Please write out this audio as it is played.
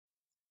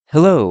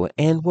Hello,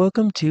 and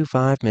welcome to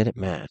 5 Minute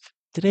Math.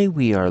 Today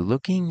we are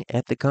looking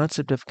at the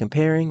concept of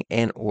comparing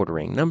and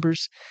ordering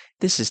numbers.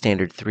 This is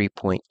standard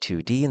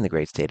 3.2D in the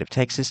great state of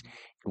Texas.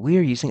 We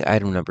are using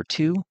item number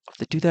 2 of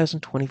the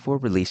 2024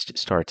 released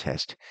STAAR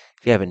test.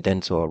 If you haven't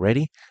done so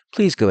already,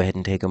 please go ahead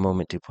and take a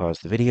moment to pause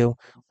the video,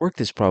 work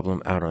this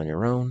problem out on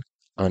your own,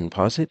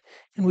 unpause it,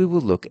 and we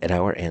will look at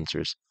our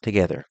answers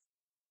together.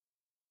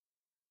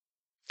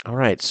 All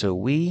right, so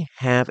we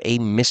have a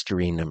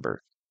mystery number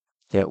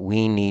that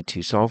we need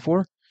to solve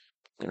for.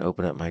 I'm going to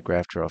open up my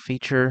graph draw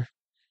feature,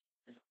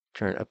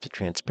 turn up the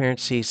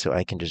transparency so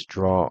I can just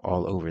draw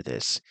all over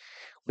this.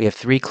 We have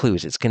 3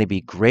 clues. It's going to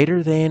be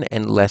greater than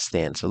and less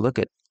than. So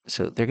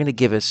they're going to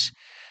give us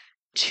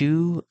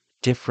 2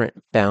 different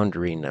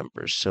boundary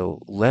numbers. So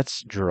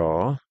let's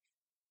draw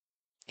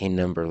a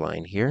number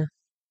line here.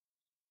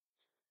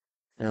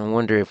 And I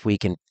wonder if we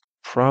can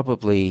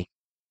probably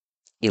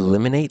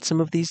eliminate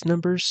some of these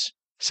numbers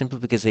simply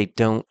because they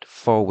don't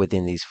fall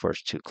within these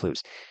first 2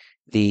 clues.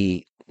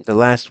 The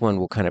last one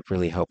will kind of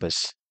really help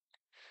us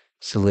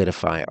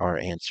solidify our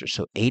answer.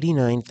 So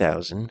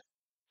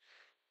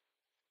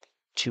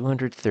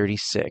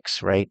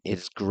 89,236, right?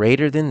 It's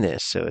greater than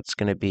this, so it's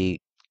going to be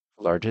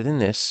larger than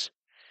this.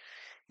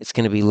 It's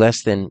going to be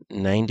less than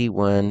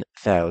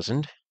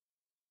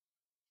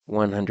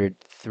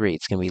 91,103.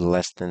 It's going to be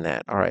less than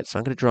that. All right, so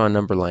I'm going to draw a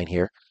number line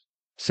here.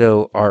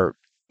 So our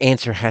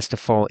answer has to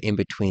fall in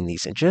between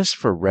these. And just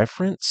for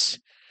reference,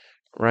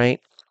 right,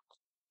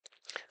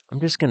 I'm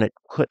just going to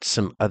put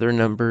some other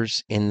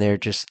numbers in there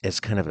just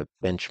as kind of a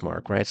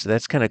benchmark, right? So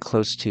that's kind of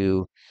close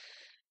to,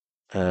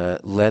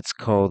 let's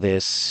call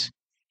this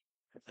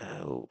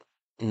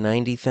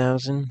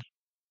 90,000.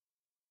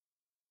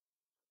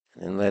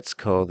 And let's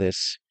call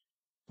this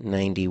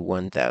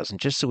 91,000,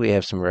 just so we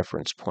have some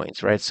reference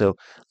points, right? So a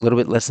little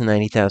bit less than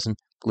 90,000, a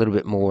little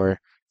bit more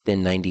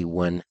than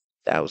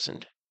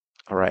 91,000.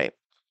 All right.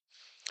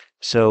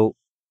 So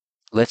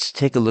let's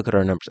take a look at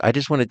our numbers. I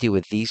just want to deal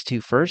with these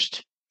two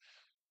first,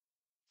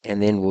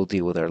 and then we'll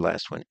deal with our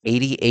last one.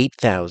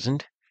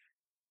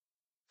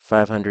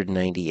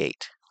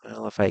 88,598.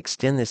 Well, if I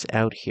extend this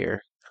out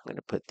here, I'm going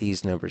to put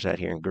these numbers out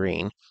here in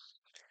green.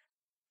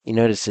 You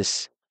notice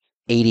this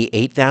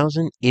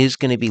 88,000 is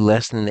going to be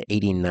less than the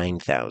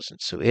 89,000.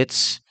 So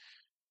it's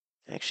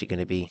actually going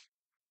to be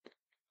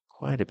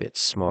quite a bit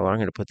smaller. I'm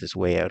going to put this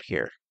way out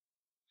here.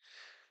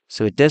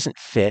 So it doesn't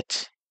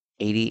fit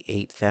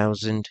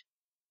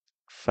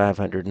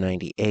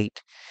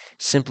 88,598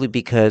 simply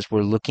because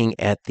we're looking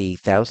at the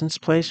thousands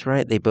place,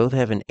 right? They both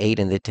have an 8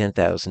 in the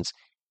 10,000s.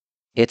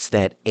 It's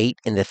that 8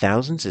 in the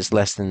thousands is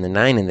less than the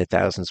 9 in the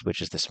thousands, which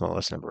is the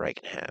smallest number I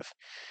can have.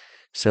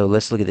 So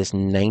let's look at this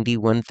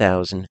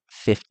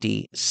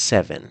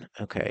 91,057.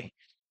 Okay.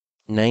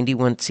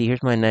 91, see,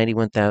 here's my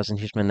 91,000,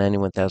 here's my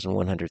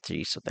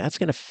 91,103. So that's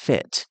going to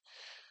fit.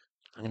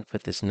 I'm going to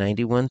put this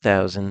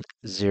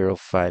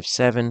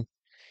 91,057.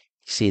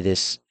 You see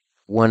this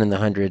 1 in the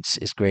hundreds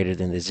is greater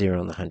than the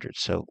 0 in the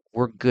hundreds. So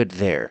we're good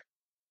there.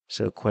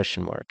 So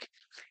question mark.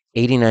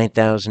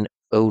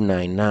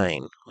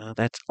 89,099. Well,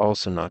 that's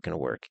also not going to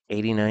work.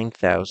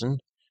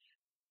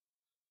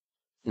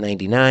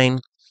 89,099.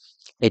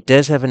 It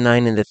does have a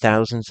 9 in the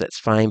thousands. That's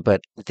fine.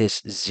 But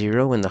this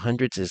 0 in the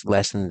hundreds is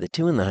less than the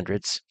 2 in the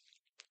hundreds.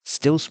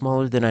 Still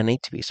smaller than I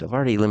need to be. So I've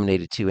already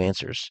eliminated 2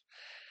 answers.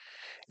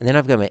 And then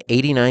I've got my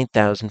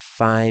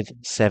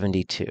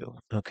 89,572.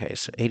 Okay,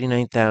 so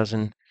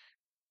 89,000,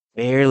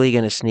 barely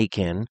going to sneak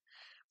in.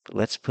 But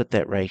let's put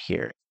that right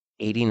here.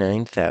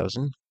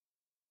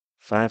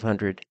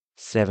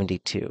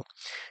 89,572.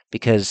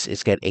 Because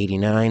it's got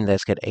 89,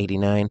 that's got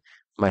 89.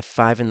 My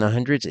 5 in the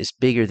hundreds is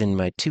bigger than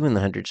my 2 in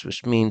the hundreds,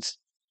 which means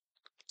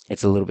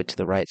it's a little bit to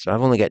the right. So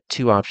I've only got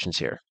 2 options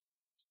here.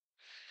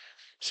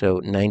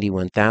 So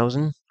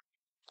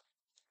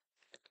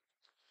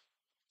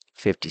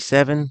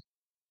 91,057.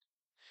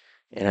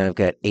 And I've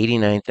got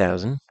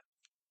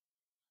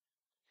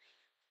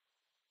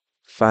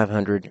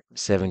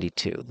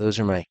 89,572. Those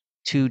are my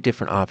 2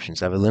 different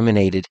options. I've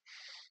eliminated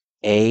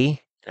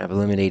A, and I've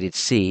eliminated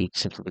C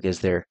simply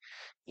because they're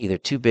either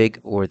too big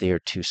or they are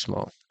too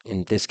small.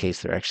 In this case,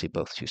 they're actually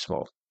both too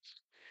small.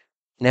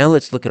 Now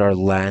let's look at our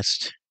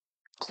last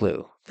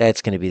clue.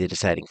 That's going to be the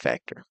deciding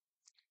factor.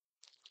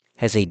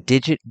 Has a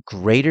digit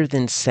greater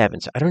than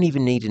 7. So I don't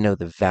even need to know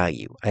the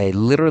value. I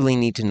literally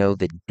need to know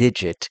the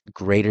digit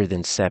greater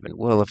than 7.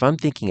 Well, if I'm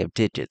thinking of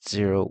digits,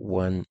 0,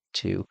 1,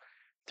 2,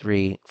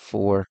 3,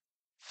 4,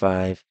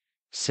 5,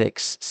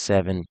 6,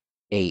 7,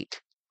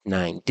 8,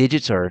 9.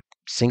 Digits are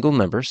single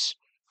numbers,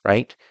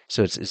 right?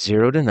 So it's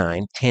 0 to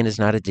 9. 10 is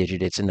not a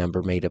digit. It's a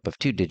number made up of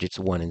 2 digits,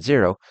 1 and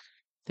 0.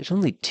 There's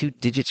only 2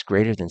 digits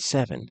greater than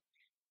 7,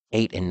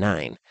 8, and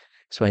 9.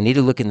 So I need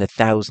to look in the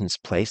thousands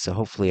place. So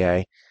hopefully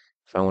if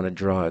I want to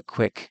draw a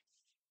quick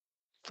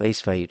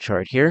place value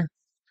chart here,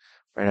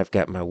 right, I've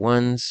got my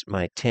ones,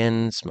 my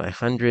tens, my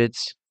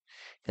hundreds,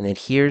 and then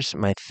here's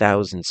my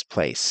thousands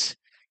place.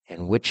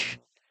 And which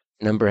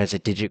number has a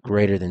digit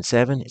greater than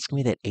 7? It's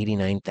going to be that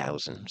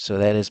 89,000. So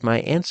that is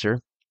my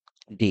answer,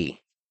 D.